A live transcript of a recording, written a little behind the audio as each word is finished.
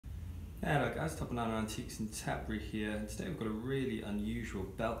Yeah, look, as Top Banana Antiques in Tetbury here, and today we've got a really unusual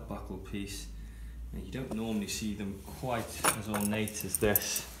belt buckle piece. Now, you don't normally see them quite as ornate as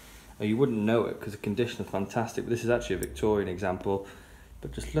this. You wouldn't know it because the condition is fantastic, but this is actually a Victorian example.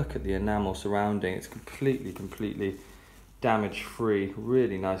 But just look at the enamel surrounding, it's completely damage free,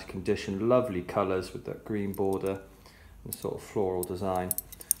 really nice condition, lovely colours with that green border and sort of floral design.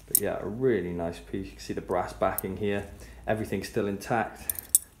 But yeah, a really nice piece. You can see the brass backing here, everything's still intact.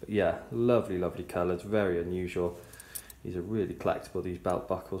 But yeah, lovely colours, very unusual. These are really collectible, these belt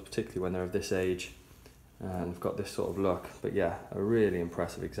buckles, particularly when they're of this age and have got this sort of look. But yeah, a really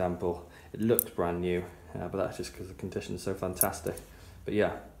impressive example. It looks brand new, but that's just because the condition is so fantastic. But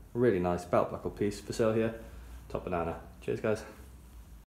yeah, really nice belt buckle piece for sale here, Top Banana. Cheers guys.